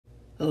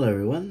Hello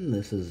everyone,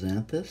 this is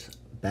Xanthus,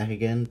 back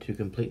again to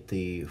complete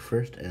the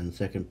first and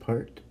second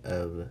part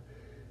of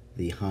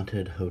the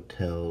Haunted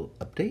Hotel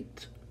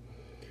update.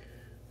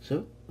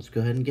 So, let's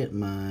go ahead and get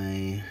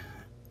my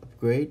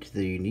upgrade to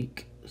the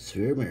unique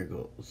Sphere of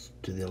Miracles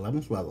to the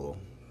 11th level.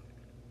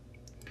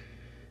 I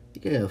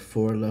think I have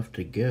 4 left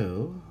to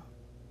go,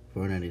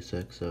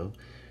 496, so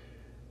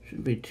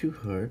shouldn't be too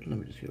hard. Let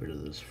me just get rid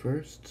of this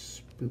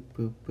first. Boop,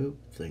 boop, boop.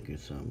 Thank you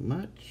so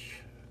much.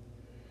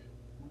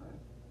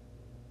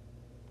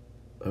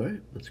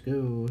 Alright, let's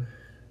go.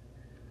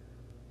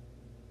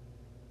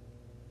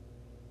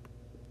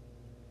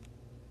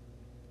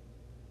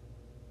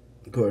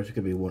 Of course, it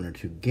could be 1 or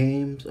 2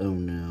 games. Oh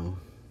no.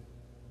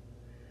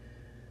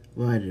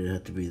 Why did it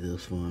have to be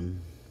this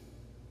one?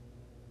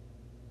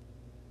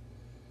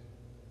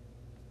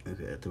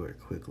 Okay, I have to work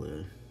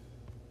quickly.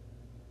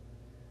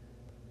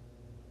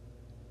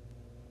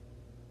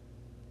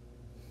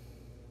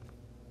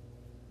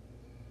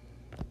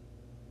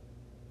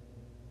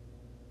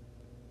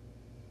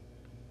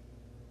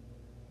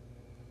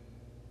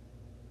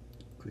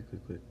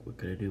 Quick. What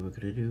could I do? What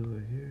could I do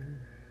over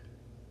here?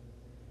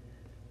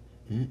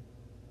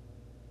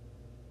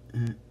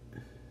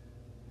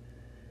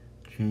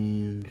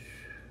 Change.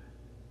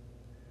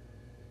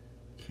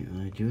 Can't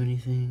really do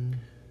anything.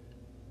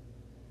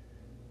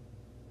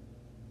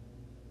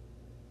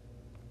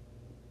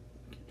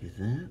 Do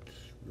that.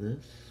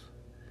 This.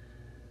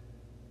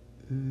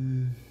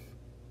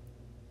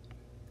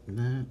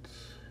 That.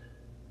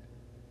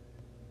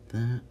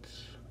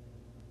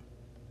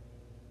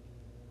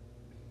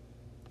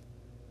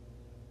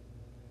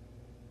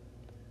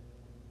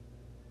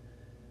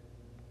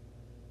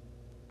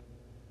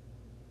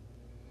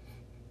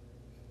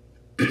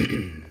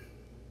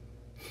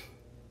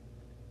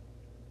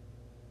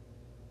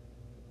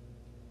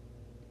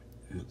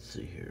 Let's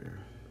see here.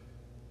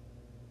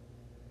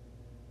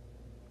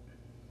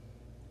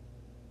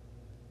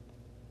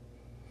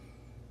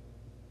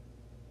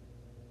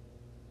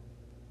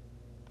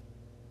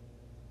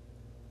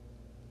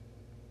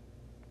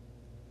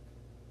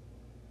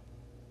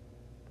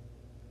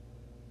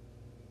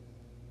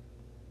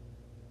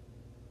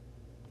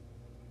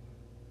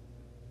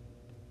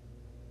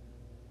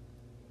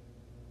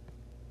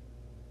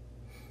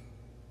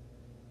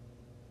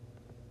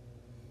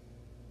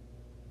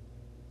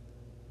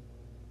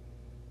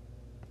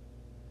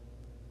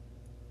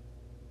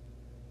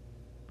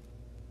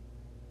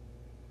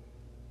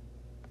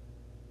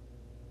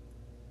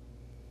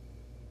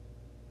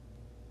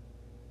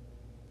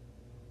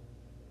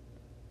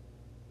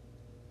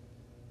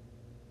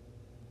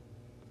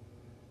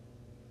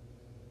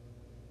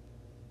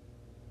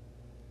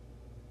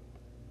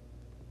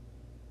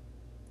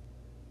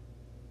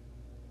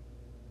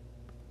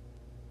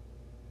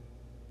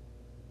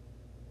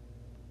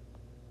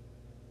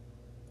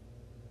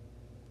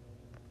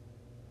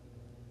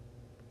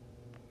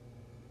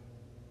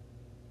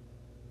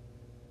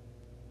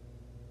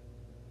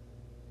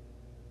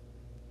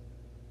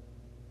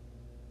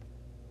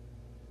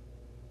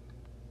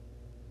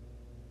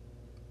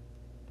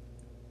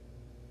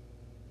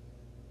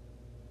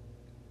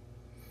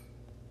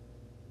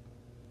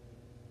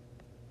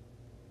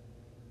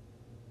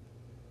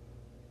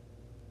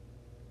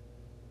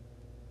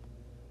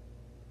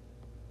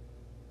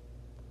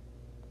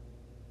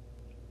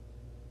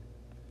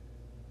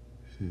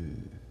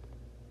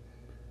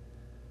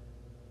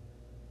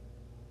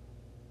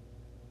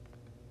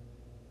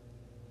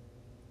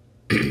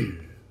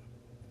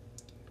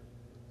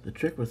 The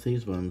trick with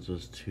these ones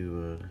is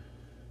to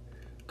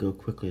go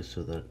quickly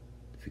so that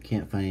if you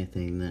can't find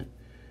anything, that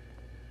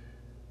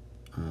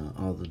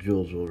all the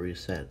jewels will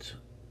reset,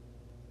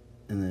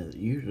 and that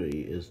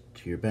usually is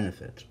to your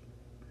benefit.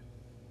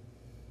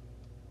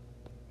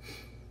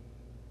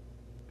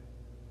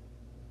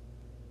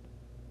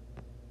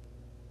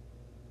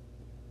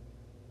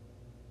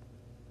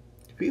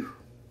 Phew.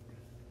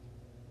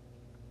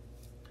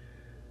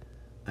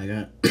 I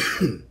got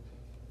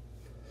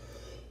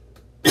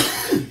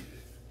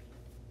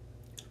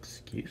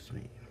excuse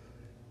me,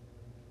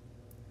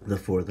 the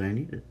 4 that I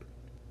needed.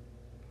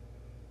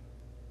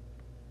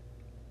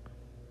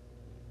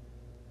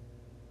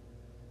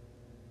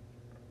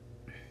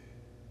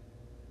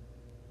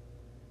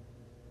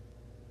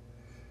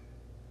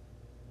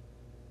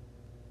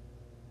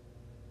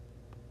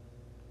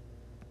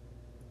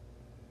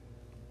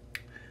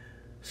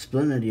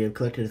 Splendid, you have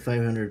collected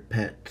 500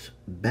 pet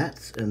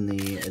bats in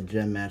the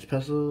gem match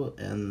puzzle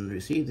and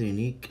received the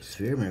unique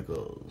Sphere of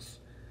Miracles.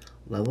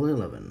 Level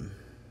 11.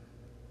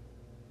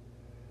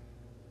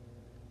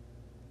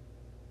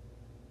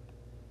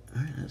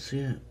 Alright, let's see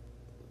it.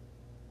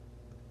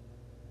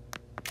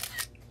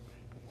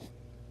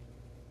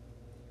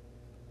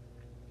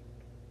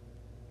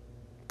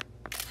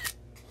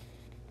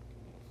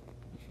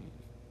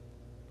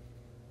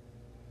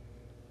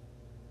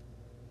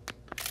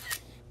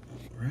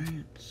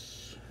 Alright.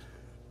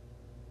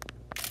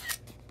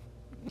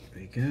 There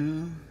we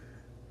go.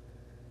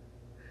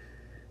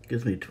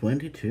 Gives me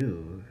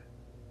 22.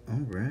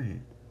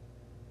 Alright.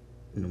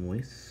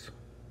 Nice.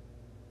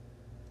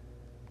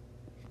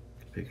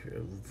 picture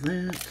of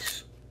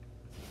that.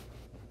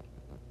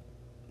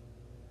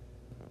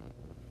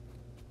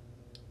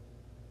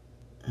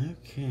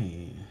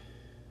 Okay.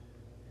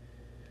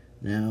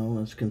 Now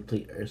let's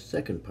complete our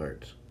second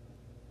part.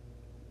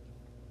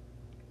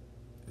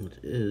 It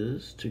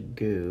is to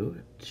go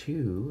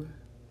to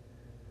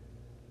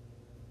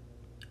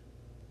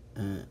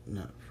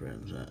not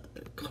friends,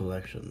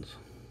 collections.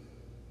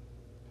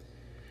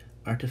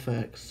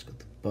 Artifacts at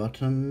the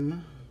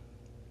bottom.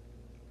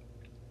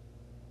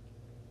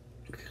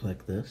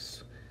 Click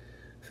this.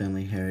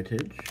 Family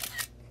heritage.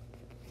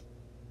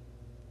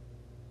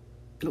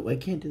 Oh, I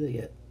can't do that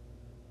yet.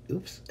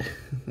 Oops.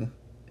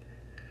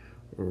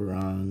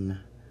 Wrong.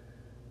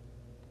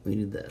 We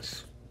need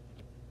this.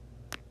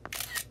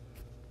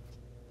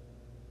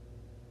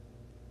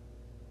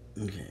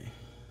 Okay.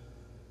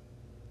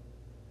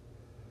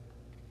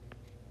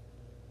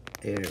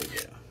 There we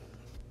go.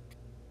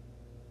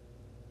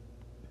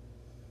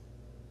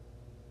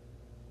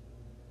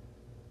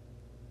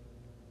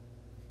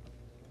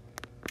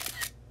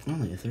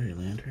 Only 30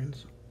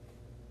 lanterns.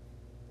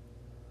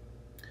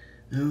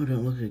 No,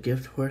 don't look a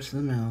gift horse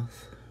in the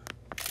mouth.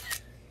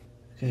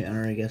 Okay,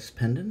 honorary guest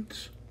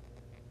pendant.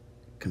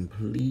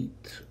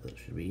 Complete. That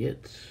should be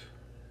it.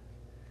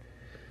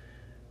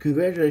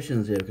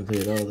 Congratulations, you have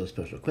completed all the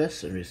special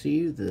quests and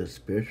received the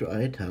Spiritual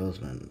Eye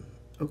Talisman.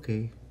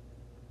 Okay.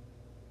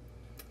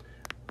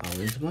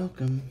 Always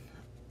welcome.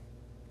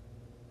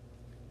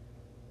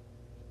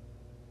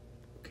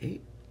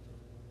 Okay.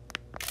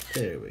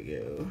 There we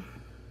go.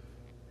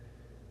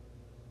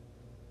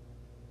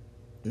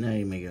 Now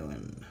you may go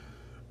in.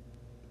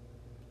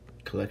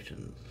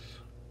 Collections.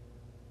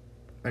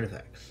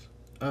 Artifacts.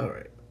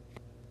 Alright.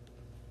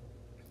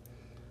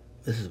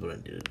 This is what I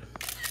did.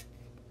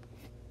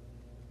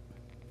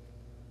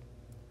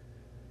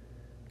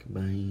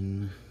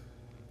 Combine.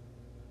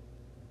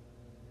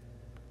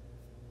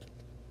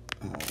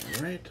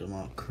 Alright, I'm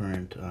all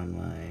current on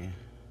my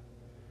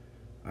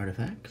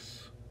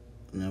artifacts.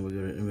 Now we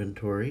go to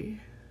inventory.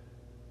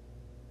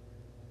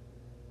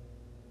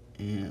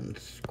 And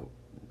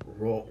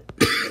scroll.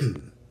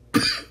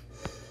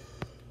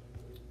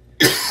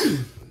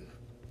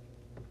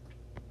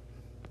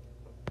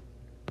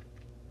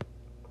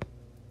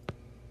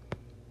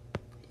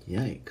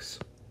 Yikes.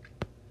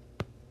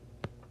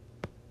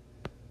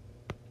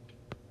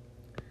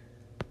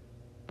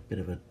 Bit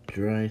of a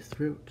dry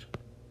throat.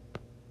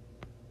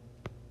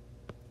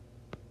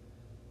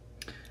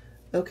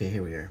 Okay,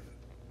 here we are.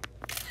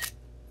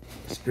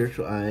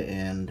 Spiritual Eye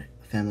and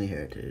Family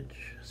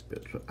Heritage.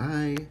 Spiritual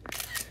Eye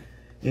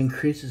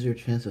increases your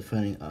chance of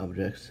finding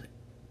objects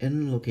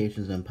in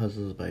locations and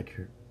puzzles by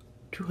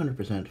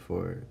 200%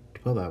 for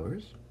 12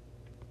 hours.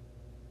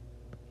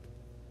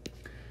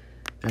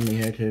 Family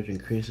Heritage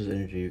increases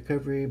energy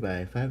recovery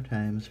by 5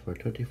 times for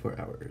 24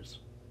 hours.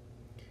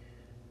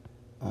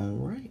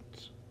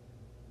 Alright.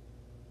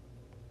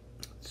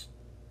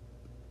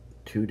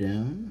 2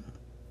 down.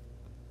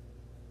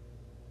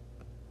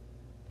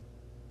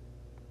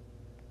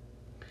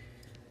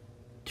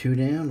 Two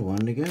down, 1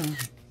 to go.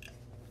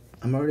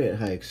 I'm already at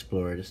High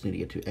Explorer. I just need to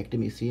get to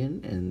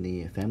Ectomycian and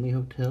the Family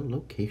Hotel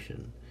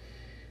location.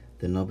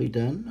 Then I'll be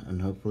done,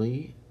 and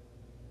hopefully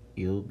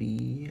you'll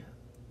be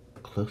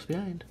close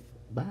behind.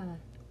 Bye.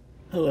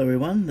 Hello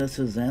everyone, this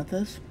is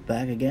Xanthus,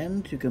 back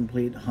again to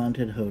complete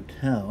Haunted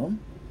Hotel.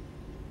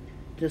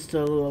 Just a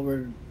little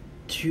over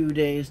 2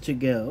 days to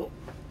go.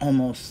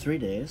 Almost 3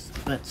 days,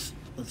 but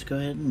let's go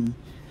ahead and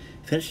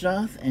finish it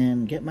off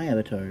and get my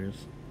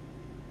avatars.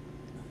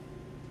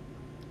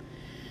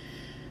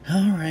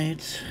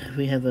 Alright,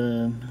 we have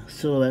a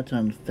silhouette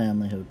on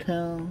Family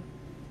Hotel.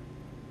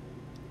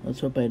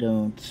 Let's hope I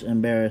don't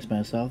embarrass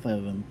myself. I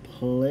haven't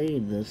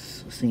played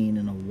this scene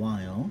in a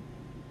while.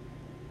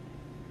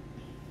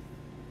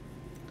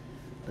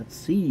 Let's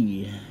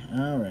see.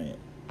 Alright.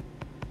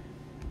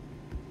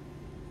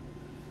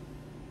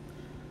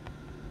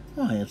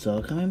 Oh, it's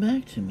all coming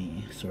back to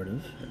me, sort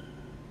of.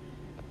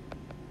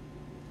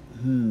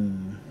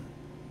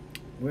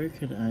 Where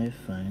could I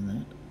find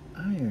that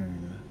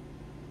iron?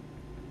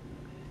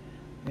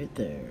 Right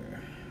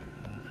there.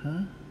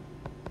 Uh-huh.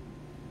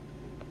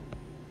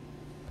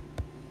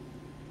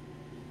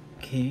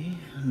 Okay,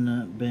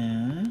 not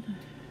bad.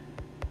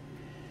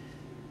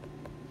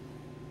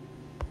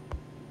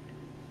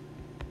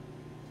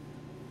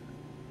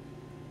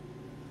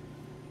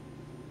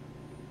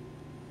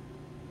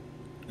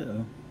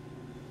 Uh-oh.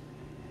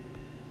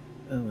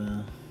 Oh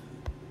well.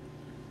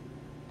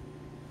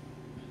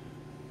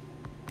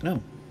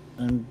 Oh,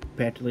 I'm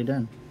practically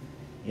done.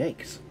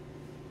 Yikes.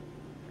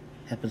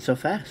 Happened so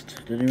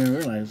fast. Didn't even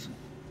realize.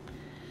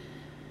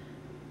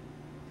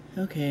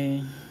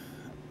 Okay.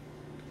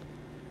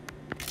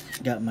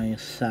 Got my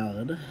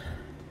salad.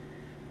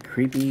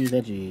 Creepy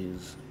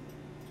veggies.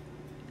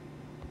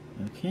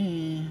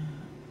 Okay.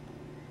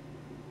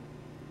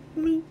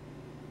 Bloop.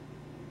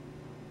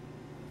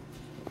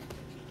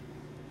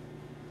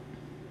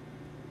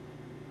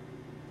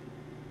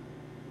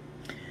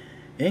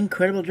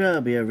 Incredible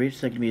job. You have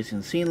reached the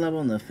Ectomycian scene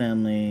level in the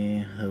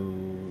Family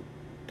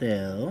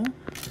Hotel.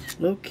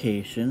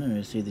 Location, and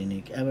you see the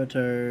unique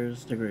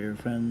avatars. Decorate your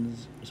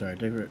friends. Sorry,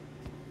 decorate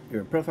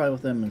your profile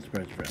with them and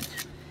surprise your friends.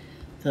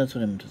 So that's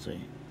what I meant to say.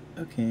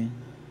 Okay.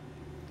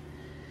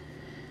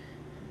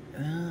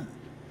 Well,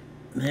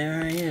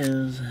 there he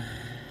is.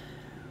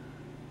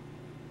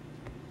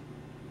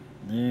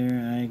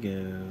 There I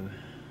go.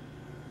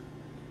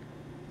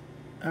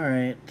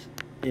 Alright.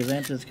 The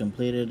event is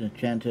completed.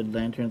 Enchanted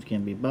lanterns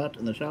can be bought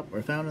in the shop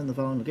or found in the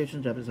following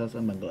locations: Japanese House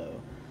and Bungalow.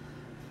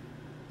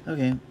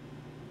 Okay.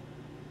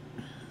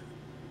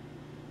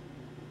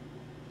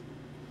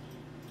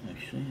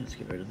 Actually, let's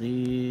get rid of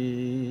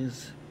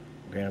these.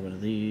 Grab one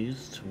of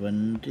these.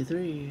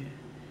 23.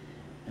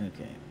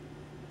 Okay.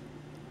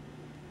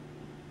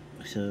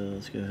 So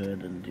let's go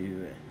ahead and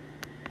do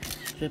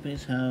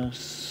Japanese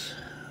House,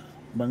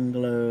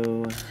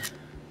 Bungalow.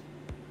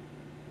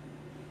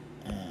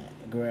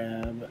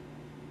 Grab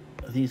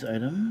these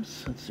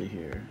items. Let's see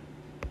here.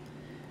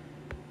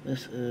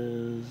 This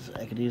is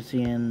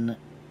Academician,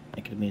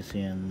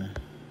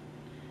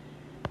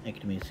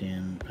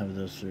 probably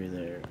those three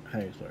there. High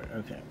Explorer,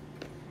 okay.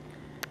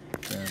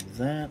 Grab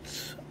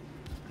that.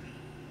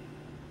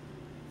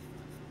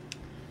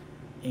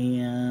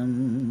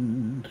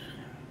 And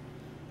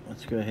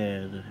let's go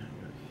ahead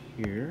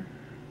here.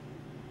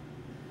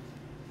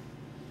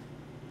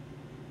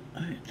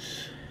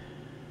 Alright.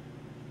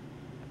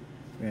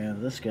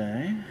 Grab this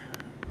guy.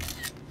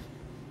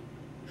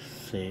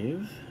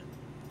 Save.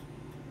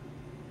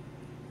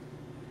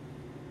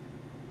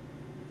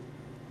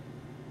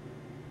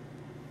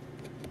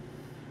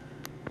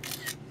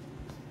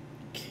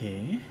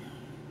 Okay.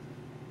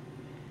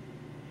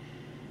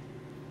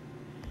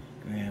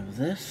 Grab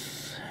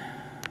this.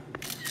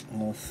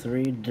 All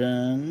three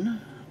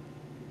done.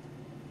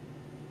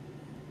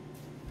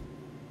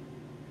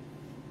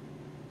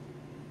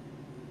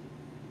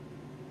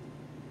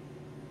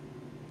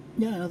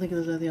 Yeah, I don't think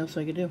there's anything else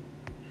I could do.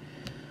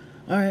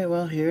 Alright,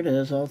 well, here it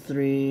is. All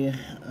three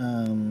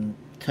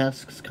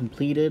tasks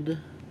completed.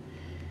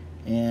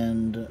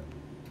 And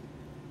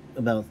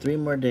about 3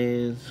 more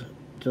days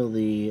till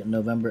the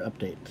November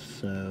update.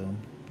 So,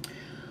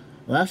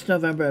 last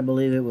November, I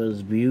believe it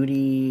was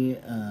Beauty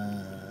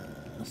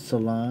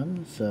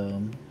Salon.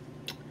 So,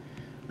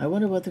 I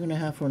wonder what they're going to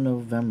have for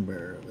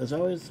November. There's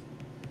always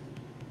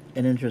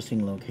an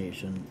interesting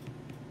location.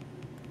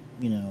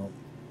 You know,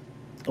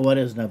 what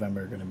is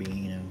November going to be,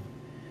 you know?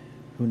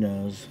 Who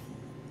knows?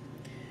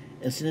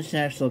 It's an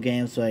international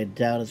game, so I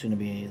doubt it's going to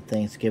be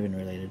Thanksgiving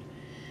related.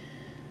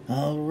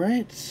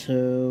 Alright,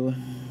 so,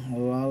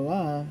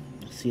 voila.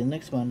 See you in the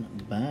next one.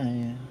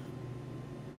 Bye.